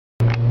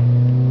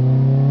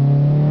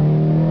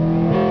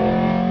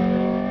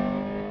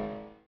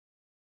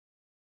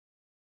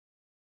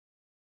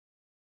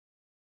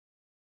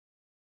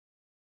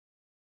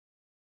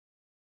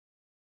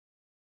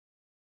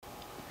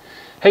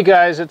Hey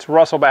guys, it's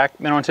Russell back,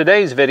 and on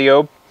today's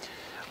video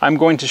I'm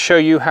going to show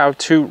you how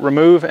to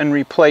remove and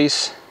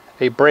replace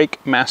a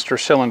brake master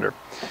cylinder.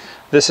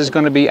 This is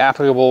going to be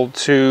applicable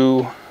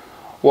to,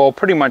 well,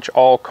 pretty much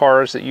all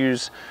cars that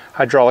use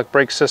hydraulic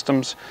brake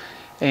systems,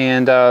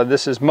 and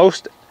this is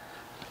most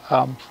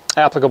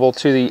applicable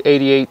to the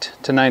 88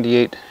 to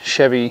 98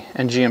 Chevy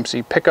and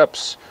GMC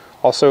pickups.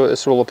 Also,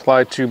 this will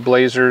apply to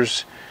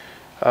Blazers,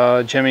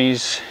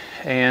 Jimmys,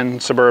 and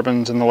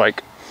Suburbans and the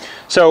like.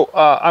 So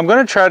I'm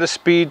going to try to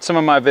speed some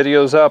of my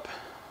videos up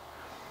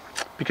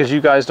because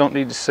you guys don't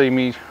need to see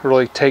me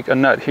really take a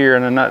nut here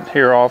and a nut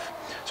here off.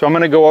 So I'm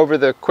going to go over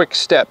the quick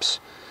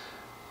steps.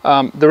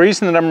 The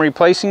reason that I'm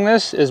replacing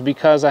this is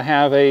because I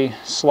have a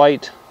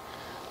slight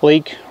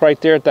leak right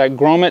there at that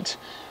grommet.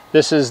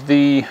 This is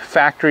the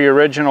factory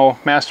original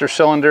master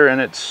cylinder,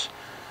 and it's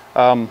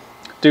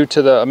due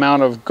to the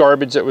amount of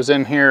garbage that was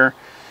in here.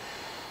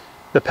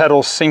 The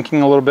pedal's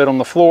sinking a little bit on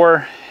the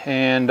floor,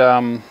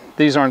 and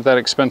these aren't that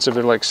expensive.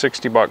 They're like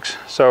 60 bucks.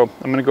 So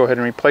I'm going to go ahead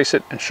and replace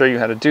it and show you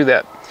how to do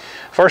that.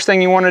 First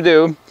thing you want to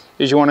do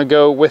is you want to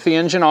go with the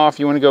engine off.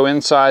 You want to go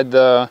inside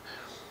the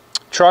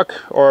truck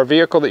or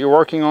vehicle that you're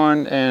working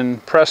on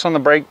and press on the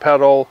brake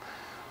pedal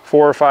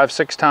 4, 5,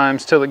 6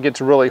 times till it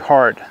gets really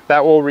hard.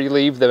 That will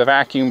relieve the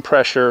vacuum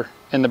pressure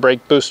in the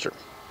brake booster.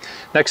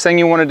 Next thing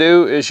you want to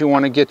do is you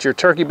want to get your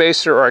turkey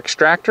baster or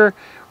extractor,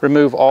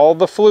 remove all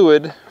the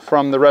fluid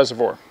from the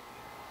reservoir.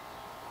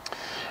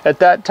 At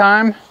that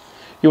time,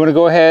 you want to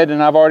go ahead,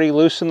 and I've already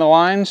loosened the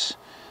lines.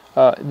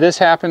 This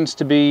happens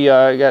to be, you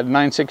got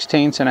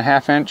 9/16 and a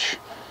 1/2 inch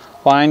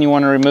line. You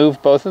want to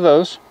remove both of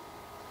those.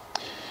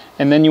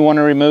 And then you want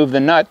to remove the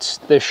nuts.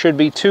 There should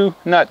be 2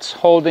 nuts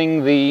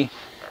holding the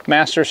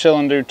master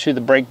cylinder to the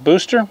brake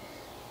booster.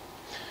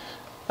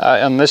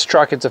 On this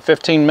truck, it's a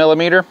 15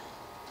 millimeter.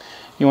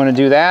 You want to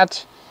do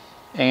that,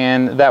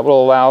 and that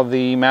will allow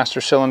the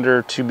master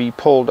cylinder to be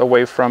pulled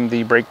away from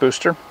the brake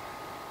booster.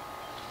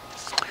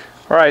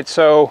 All right,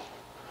 so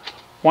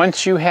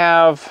once you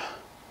have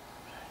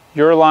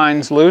your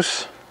lines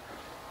loose,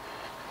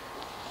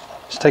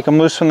 just take them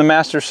loose from the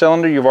master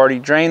cylinder. You've already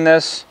drained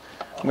this.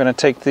 I'm going to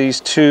take these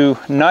 2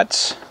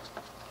 nuts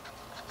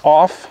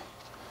off.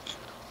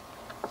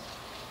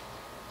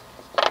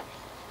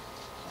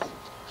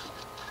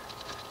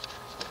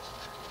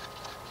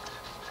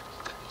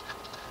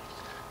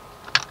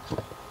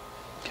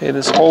 Okay,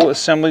 this whole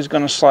assembly is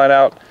going to slide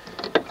out,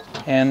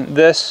 and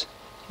this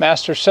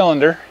master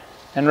cylinder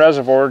and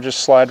reservoir just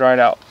slide right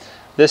out.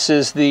 This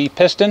is the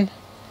piston,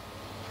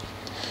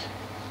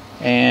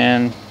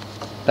 and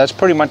that's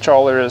pretty much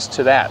all there is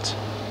to that.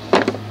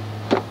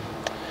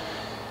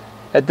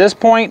 At this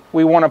point,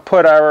 we want to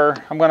put our,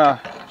 I'm going to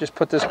just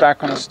put this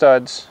back on the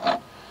studs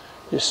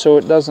just so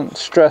it doesn't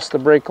stress the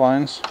brake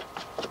lines.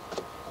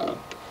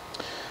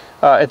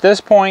 At this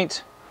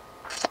point,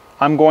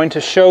 I'm going to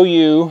show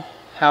you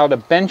how to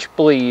bench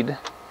bleed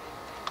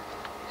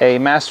a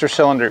master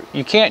cylinder.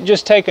 You can't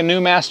just take a new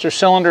master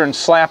cylinder and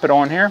slap it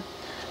on here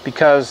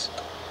because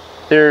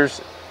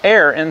there's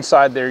air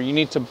inside there. You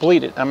need to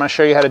bleed it. I'm going to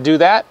show you how to do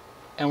that,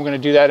 and we're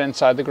going to do that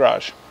inside the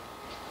garage.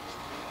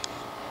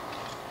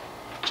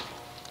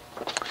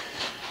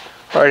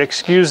 All right,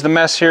 excuse the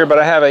mess here, but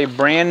I have a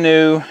brand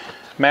new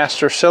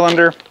master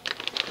cylinder.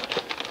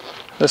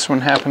 This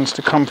one happens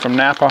to come from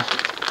Napa.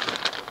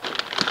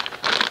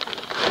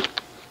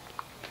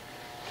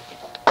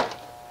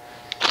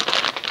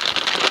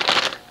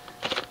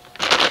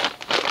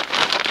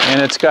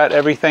 And it's got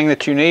everything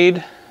that you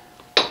need.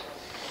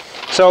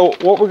 So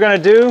what we're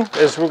going to do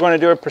is we're going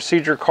to do a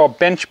procedure called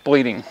bench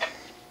bleeding.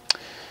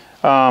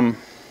 And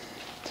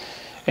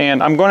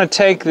I'm going to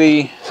take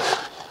the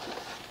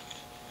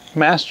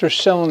master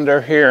cylinder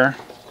here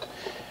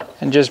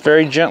and just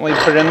very gently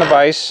put it in the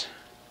vise,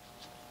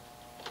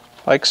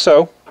 like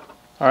so.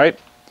 All right.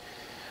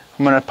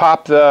 I'm going to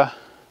pop the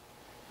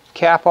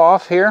cap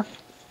off here.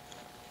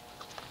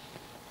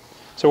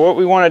 So what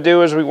we want to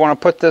do is we want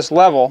to put this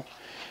level.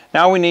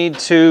 Now we need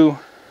to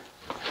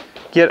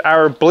get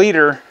our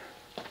bleeder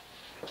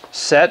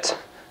set.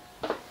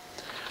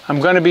 I'm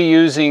going to be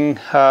using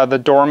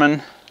the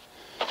Dorman.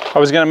 I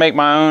was going to make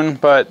my own,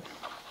 but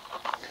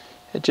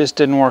it just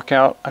didn't work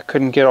out. I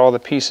couldn't get all the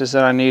pieces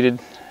that I needed.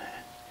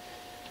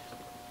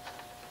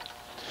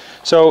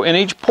 So in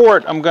each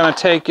port, I'm going to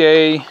take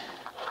a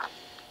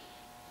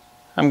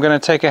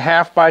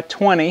 1/2 by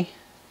 20.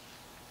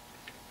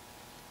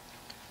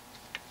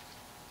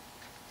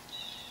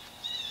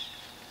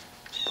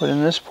 Put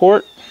in this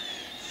port,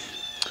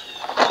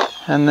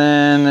 and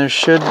then there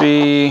should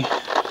be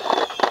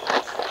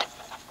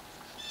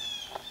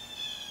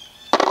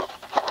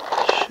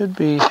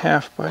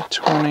 1/2 by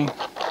 20.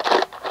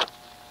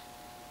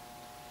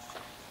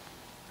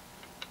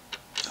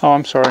 Oh,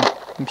 I'm sorry.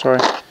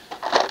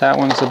 That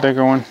one's the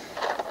bigger one.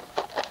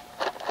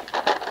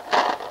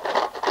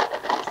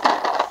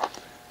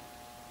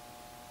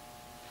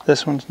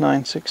 This one's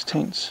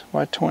 9/16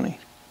 by 20.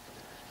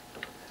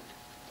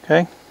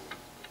 Okay.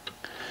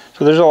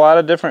 So there's a lot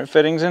of different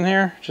fittings in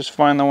here. Just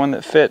find the one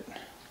that fit.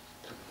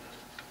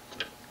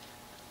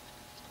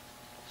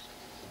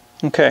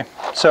 Okay,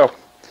 so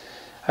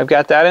I've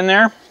got that in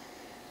there.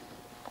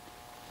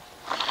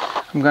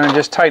 I'm going to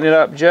just tighten it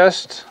up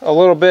just a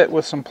little bit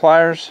with some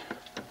pliers,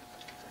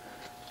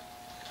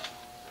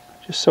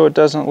 just so it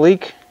doesn't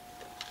leak.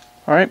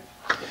 All right.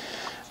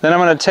 Then I'm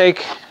going to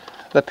take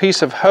the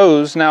piece of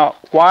hose. Now,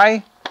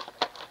 why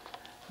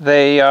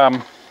they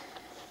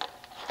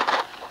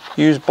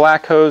use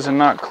black hose and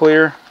not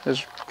clear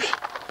is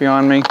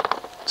beyond me.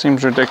 It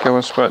seems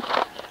ridiculous, but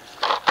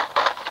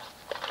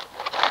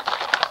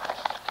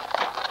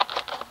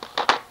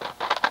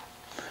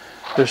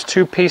there's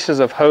two pieces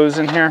of hose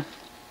in here.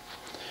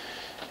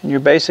 And you're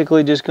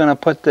basically just going to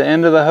put the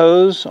end of the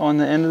hose on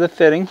the end of the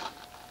fitting.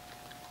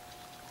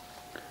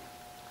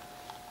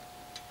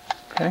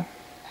 Okay.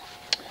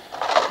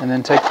 And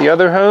then take the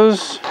other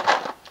hose,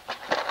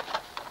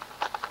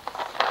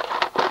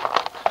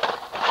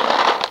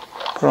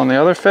 put on the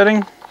other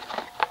fitting.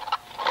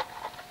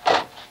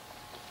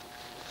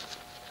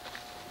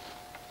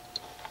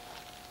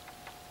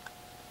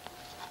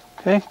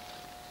 Okay.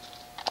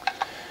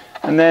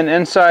 And then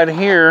inside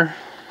here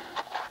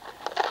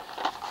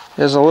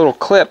is a little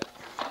clip,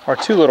 or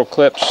two little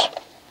clips.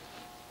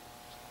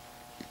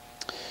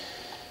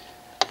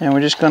 And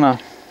we're just going to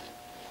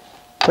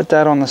put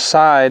that on the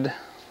side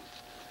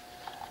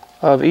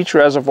of each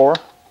reservoir,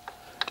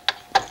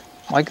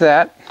 like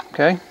that,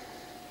 okay?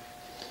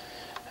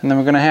 And then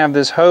we're going to have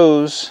this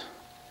hose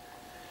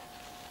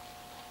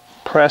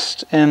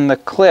pressed in the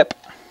clip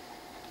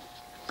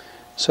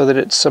so that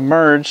it's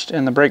submerged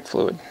in the brake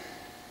fluid.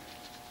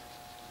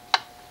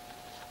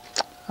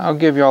 I'll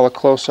give you all a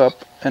close-up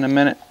in a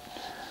minute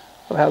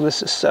of how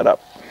this is set up.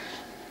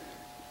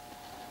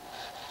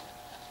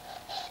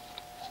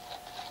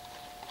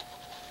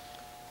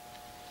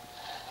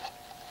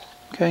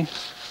 Okay,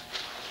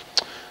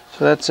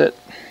 so that's it.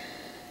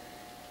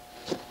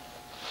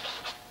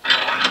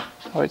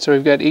 Alright, so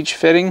we've got each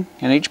fitting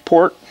and each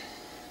port.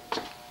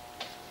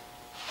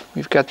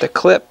 We've got the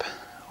clip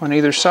on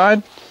either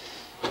side,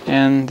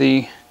 and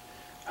the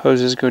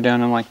hoses go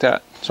down in like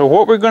that. So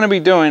what we're going to be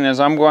doing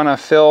is I'm going to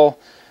fill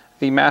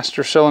the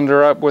master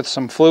cylinder up with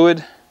some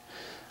fluid,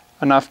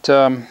 enough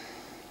to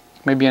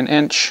maybe an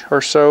inch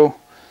or so,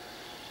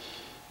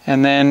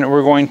 and then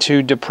we're going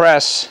to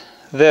depress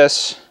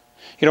this.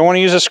 You don't want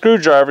to use a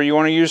screwdriver, you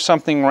want to use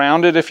something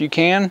rounded if you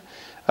can.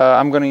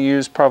 I'm going to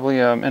use probably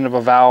an end of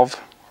a valve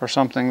or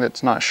something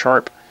that's not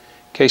sharp.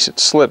 In case it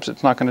slips,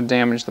 it's not going to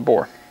damage the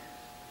bore.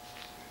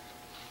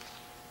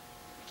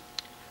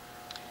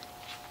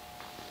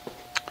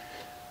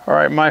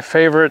 Alright, my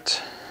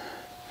favorite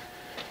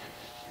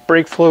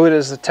brake fluid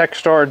is the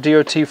Texstar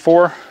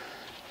DOT4.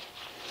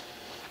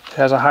 It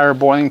has a higher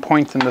boiling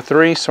point than the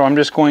 3, so I'm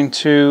just going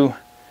to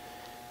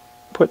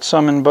put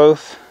some in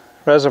both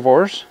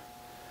reservoirs.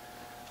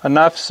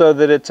 Enough so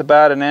that it's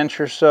about an inch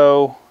or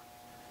so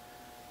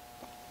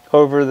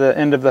over the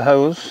end of the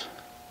hose.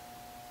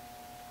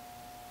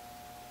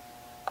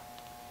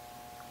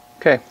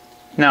 Okay,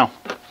 now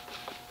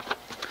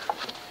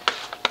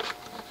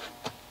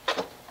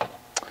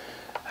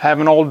I have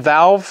an old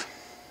valve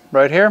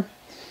right here,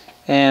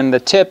 and the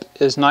tip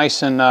is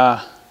nice and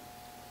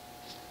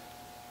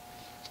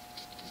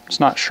it's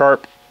not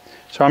sharp.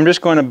 So I'm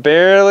just going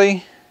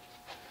to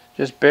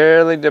just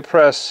barely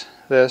depress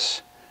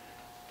this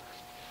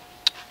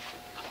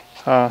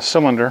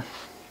cylinder.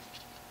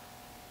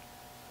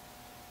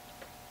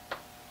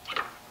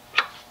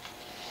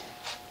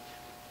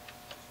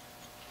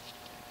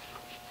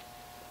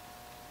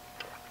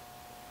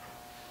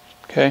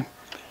 Okay,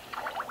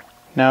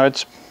 now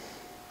it's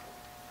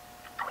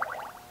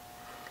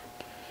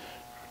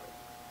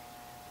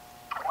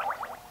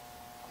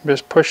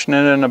just pushing it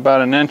in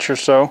about an inch or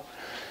so,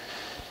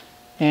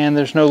 and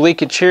there's no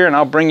leakage here, and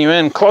I'll bring you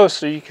in close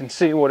so you can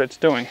see what it's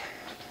doing.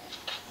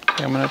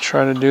 Okay, I'm going to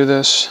try to do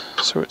this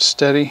so it's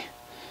steady.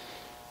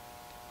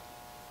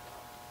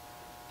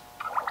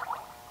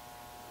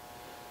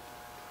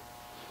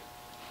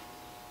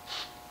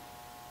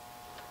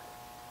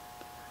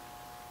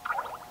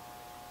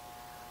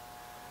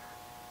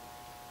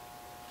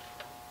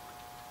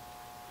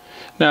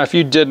 Now if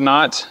you did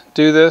not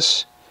do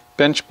this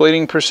bench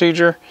bleeding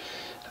procedure,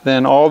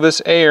 then all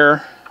this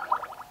air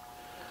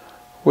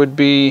would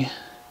be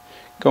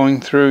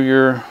going through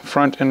your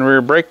front and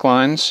rear brake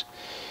lines,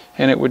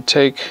 and it would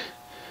take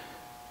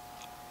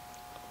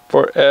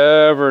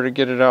forever to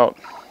get it out.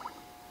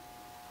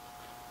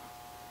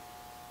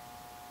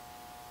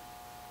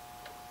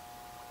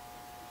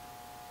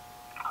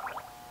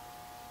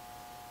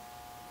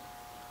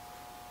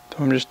 So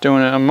I'm just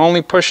doing it. I'm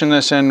only pushing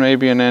this in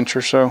maybe an inch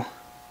or so.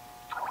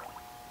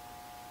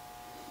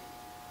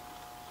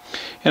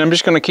 And I'm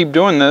just going to keep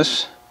doing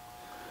this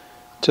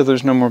until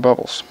there's no more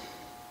bubbles.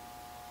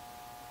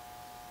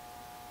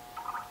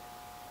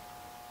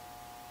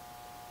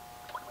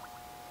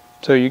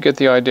 So you get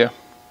the idea.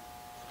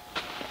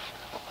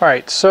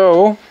 Alright,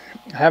 so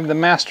I have the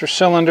master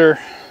cylinder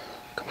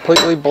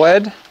completely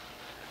bled.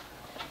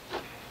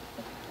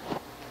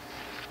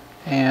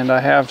 And I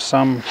have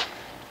some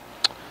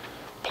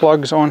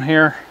plugs on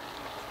here.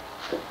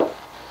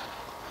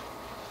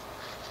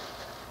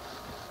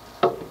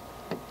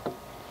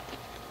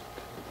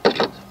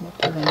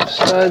 tighten the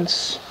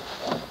studs.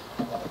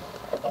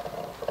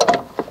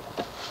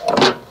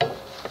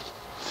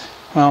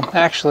 Well,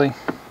 actually,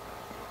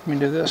 let me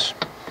do this.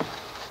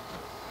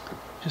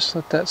 Just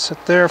let that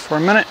sit there for a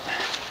minute.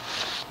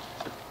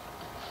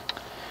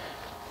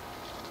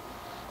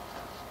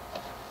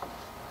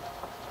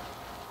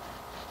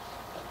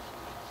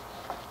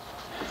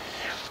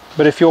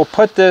 But if you'll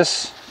put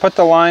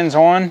the lines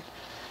on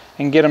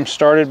and get them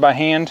started by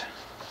hand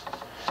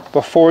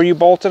before you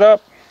bolt it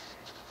up,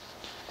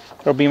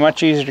 it'll be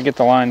much easier to get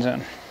the lines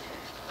in,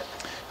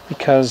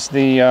 because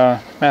the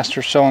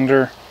master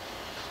cylinder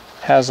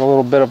has a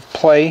little bit of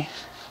play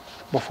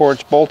before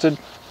it's bolted.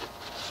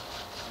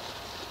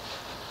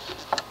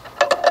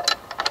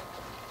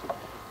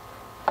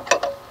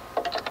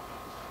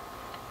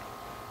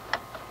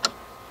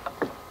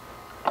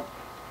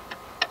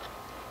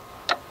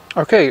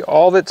 Okay,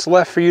 all that's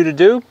left for you to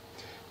do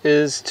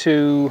is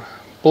to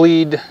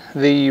bleed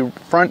the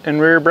front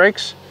and rear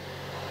brakes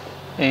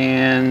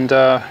and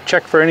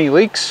check for any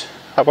leaks.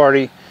 I've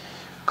already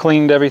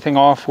cleaned everything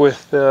off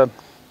with the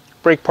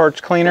brake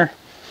parts cleaner,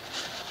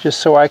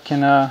 just so I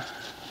can,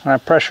 when I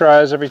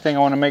pressurize everything, I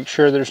want to make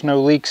sure there's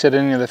no leaks at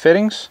any of the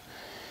fittings,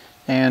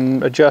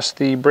 and adjust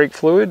the brake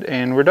fluid,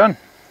 and we're done.